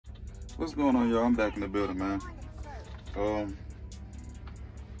What's going on, y'all? I'm back in the building, man.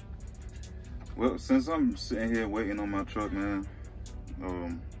 Well, since I'm sitting here waiting on my truck, man,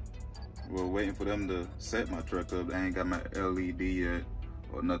 waiting for them to set my truck up. I ain't got my LED yet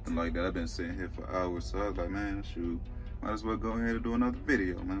or nothing like that. I've been sitting here for hours, so I was like, man, shoot, might as well go ahead and do another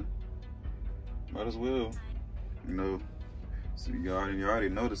video, man. Might as well, you know. So you already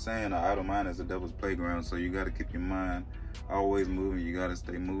know the saying, an idle mind is the devil's playground. So you got to keep your mind always moving. You got to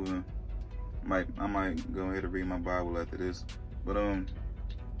stay moving. I might go ahead and read my Bible after this, but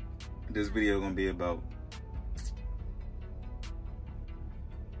this video gonna be about,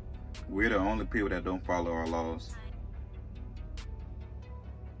 we're the only people that don't follow our laws.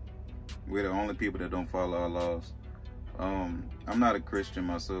 We're the only people that don't follow our laws. I'm not a Christian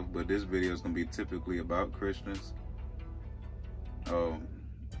myself, but this video is gonna be typically about Christians.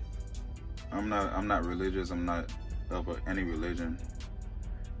 I'm not religious. I'm not of any religion.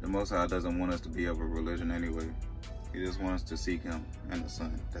 The Most High doesn't want us to be of a religion anyway. He just wants us to seek Him and the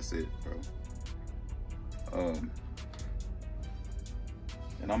Son. That's it, bro.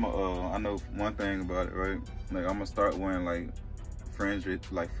 And I know one thing about it, right? Like, I'm gonna start wearing like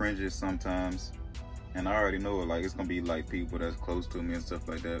fringes sometimes, and I already know it. Like, it's gonna be like people that's close to me and stuff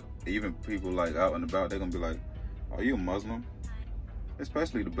like that. Even people like out and about, they're gonna be like, "Are you a Muslim?"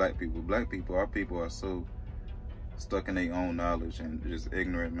 Especially the black people. Black people, our people are so stuck in their own knowledge and just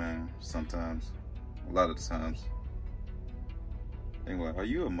ignorant, man. Sometimes, a lot of the times. They're like, "Are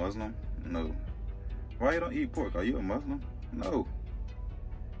you a Muslim?" No. "Why you don't eat pork?" "Are you a Muslim?" No.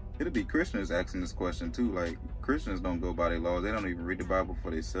 It'll be Christians asking this question too. Like, Christians don't go by their laws. They don't even read the Bible for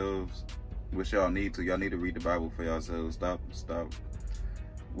themselves, which y'all need to. Y'all need to read the Bible for yourselves. Stop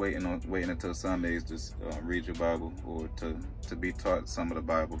waiting until Sundays to read your Bible or to be taught some of the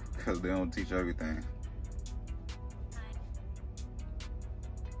Bible, because they don't teach everything.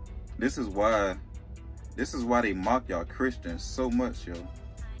 This is why they mock y'all Christians so much, yo.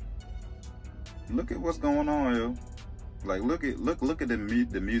 Look at what's going on, yo. Like, look at the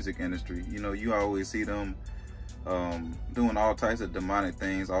music industry. You know, you always see them doing all types of demonic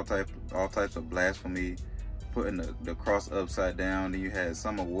things, all types of blasphemy, putting the cross upside down. Then you had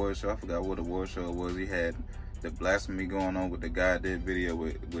some award show. I forgot what award show it was. You had the blasphemy going on with the guy that did video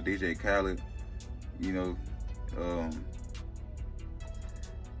with DJ Khaled. You know,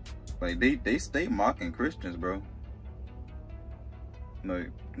 like they stay mocking Christians, bro.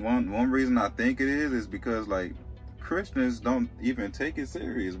 Like, one reason I think it is because, like, Christians don't even take it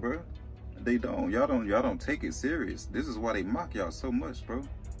serious, bro. They don't. Y'all don't take it serious. This is why they mock y'all so much, bro.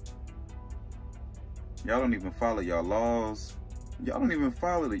 Y'all don't even follow y'all laws. Y'all don't even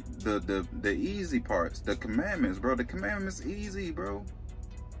follow the easy parts, the commandments, bro. The commandments easy, bro.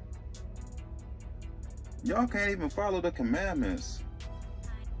 Y'all can't even follow the commandments.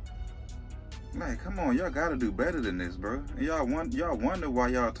 Like, come on, y'all gotta do better than this, bro. And y'all wonder why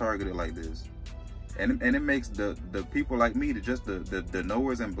y'all targeted like this. And it makes the people like me, the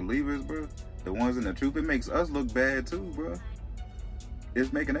knowers and believers, bro, the ones in the truth, it makes us look bad too, bro.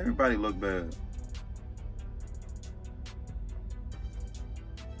 It's making everybody look bad.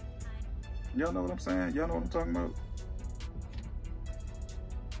 Y'all know what I'm saying? Y'all know what I'm talking about?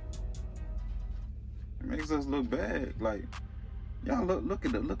 It makes us look bad. Like, y'all look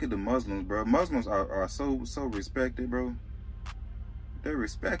at the Muslims, bro. Muslims are so respected, bro. They're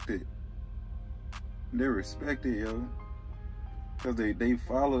respected. They're respected, yo. Cause they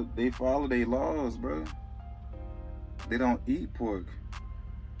follow their laws, bro. They don't eat pork.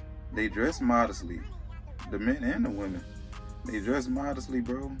 They dress modestly. The men and the women. They dress modestly,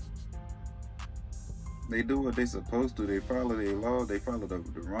 bro. They do what they supposed to. They follow their law. They follow the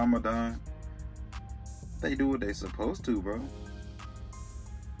Ramadan. They do what they supposed to, bro.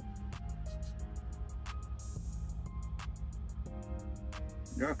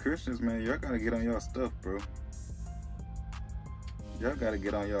 Y'all Christians, man, y'all gotta get on y'all stuff, bro. Y'all gotta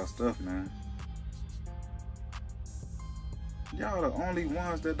get on y'all stuff, man. Y'all the only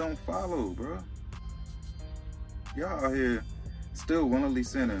ones that don't follow, bro. Y'all out here still willingly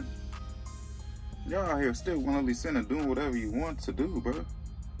sinning. Y'all out here still willingly sinning, doing whatever you want to do, bro.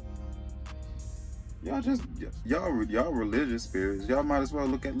 Y'all religious spirits. Y'all might as well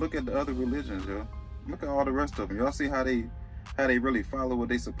look at the other religions, yo. Look at all the rest of them. Y'all see how they really follow what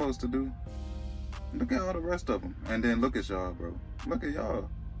they supposed to do? Look at all the rest of them. And then look at y'all, bro. Look at y'all.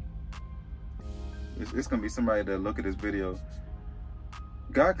 It's gonna be somebody that look at this video.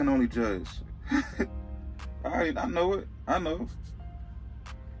 God can only judge. I know it. I know.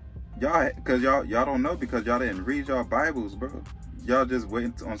 Y'all don't know because y'all didn't read y'all Bibles, bro. Y'all just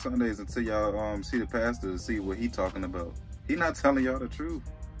waiting on Sundays until y'all see the pastor to see what he talking about. He not telling y'all the truth.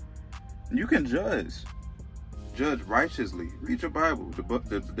 You can judge righteously. Read your Bible.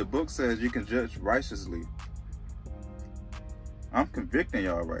 The book says you can judge righteously. I'm convicting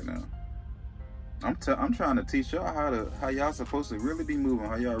y'all right now. I'm trying to teach y'all how y'all supposed to really be moving,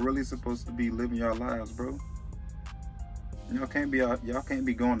 how y'all really supposed to be living your lives, bro. Y'all can't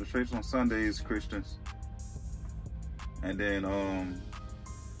be going to church on Sundays, Christians. And then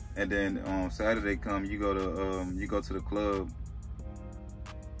Saturday come, you go to the club,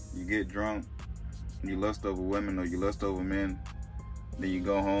 you get drunk, you lust over women or you lust over men, then you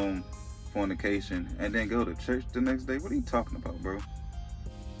go home, fornication, and then go to church the next day. What are you talking about, bro?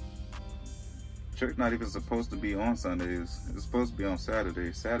 Church not even supposed to be on Sundays. It's supposed to be on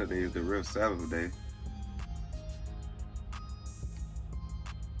Saturday. Saturday is the real Saturday.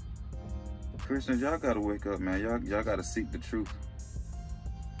 Christians, y'all gotta wake up, man. Y'all gotta seek the truth.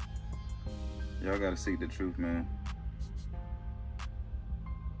 Y'all gotta seek the truth, man.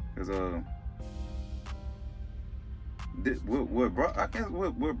 Cause what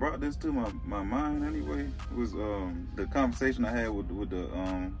brought this to my mind anyway was the conversation I had with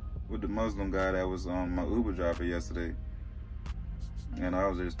the Muslim guy that was my Uber driver yesterday. And I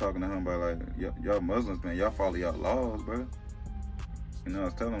was just talking to him about, like, y'all Muslims, man, y'all follow y'all laws, bro. You know, I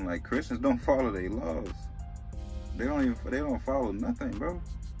was telling him, like, Christians don't follow their laws. They don't follow nothing, bro.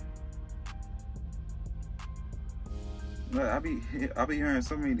 Like, I be hearing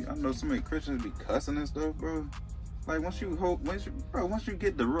I know so many Christians be cussing and stuff, bro. Like, once you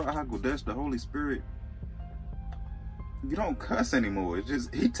get the Ruach HaKodesh, the Holy Spirit, you don't cuss anymore. It's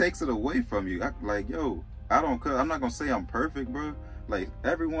just, he takes it away from you. I don't cuss. I'm not gonna say I'm perfect, bro. Like,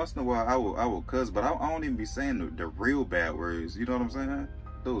 every once in a while I will cuss, but I don't even be saying the real bad words. You know what I'm saying?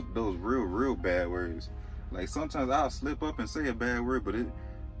 Those real bad words. Like, sometimes I'll slip up and say a bad word, but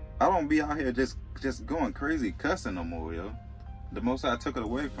I don't be out here just going crazy cussing no more, yo. The Most High took it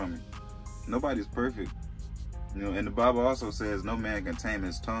away from me. Nobody's perfect. You know, and the Bible also says no man can tame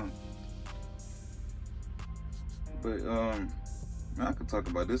his tongue. But man, I could talk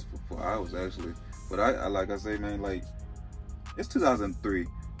about this for hours actually. But I like I say, man, like, it's 2003.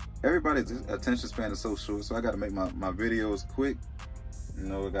 Everybody's attention span is so short, so I gotta make my videos quick. You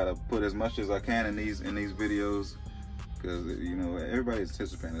know, I gotta put as much as I can in these videos, because, you know, everybody's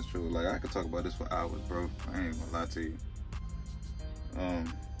attention span is short. Like, I could talk about this for hours, bro. I ain't gonna lie to you.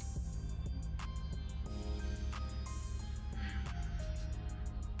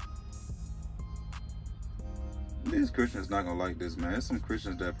 These Christians not gonna like this, man. There's some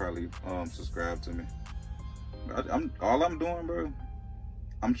Christians that probably subscribe to me. All I'm doing, bro,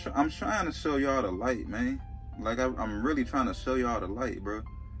 I'm trying to show y'all the light, man. Like, I'm really trying to show y'all the light, bro.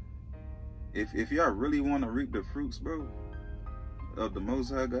 If y'all really want to reap the fruits, bro, of the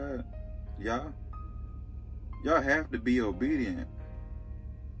Most High God, y'all have to be obedient.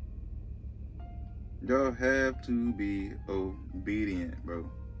 Y'all have to be obedient, bro.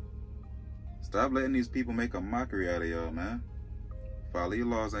 Stop letting these people make a mockery out of y'all, man. Follow your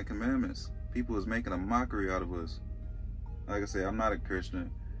laws and commandments. People is making a mockery out of us. Like I said, I'm not a Christian,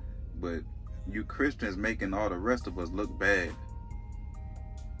 but you Christians making all the rest of us look bad.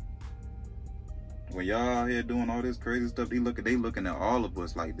 When y'all out here doing all this crazy stuff, they looking at all of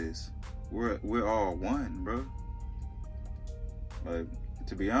us like this. We're all one, bro. Like,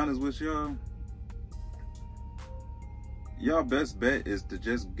 to be honest with y'all, y'all best bet is to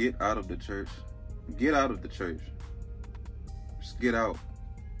just get out of the church. Get out of the church. Just get out.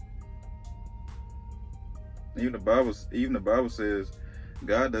 Even the Bible says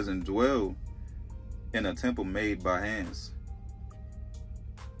God doesn't dwell in a temple made by hands.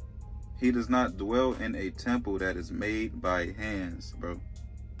 He does not dwell in a temple that is made by hands, bro.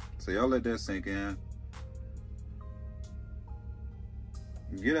 So y'all let that sink in.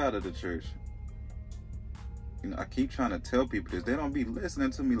 Get out of the church. You know, I keep trying to tell people this. They don't be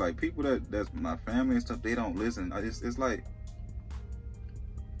listening to me. Like, people that's my family and stuff, they don't listen. It's like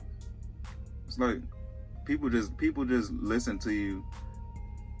people just listen to you,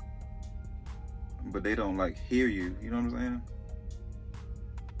 but they don't, like, hear you. You know what I'm saying?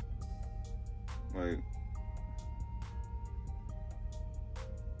 Like,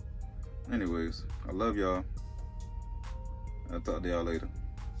 anyways, I love y'all. I'll talk to y'all later.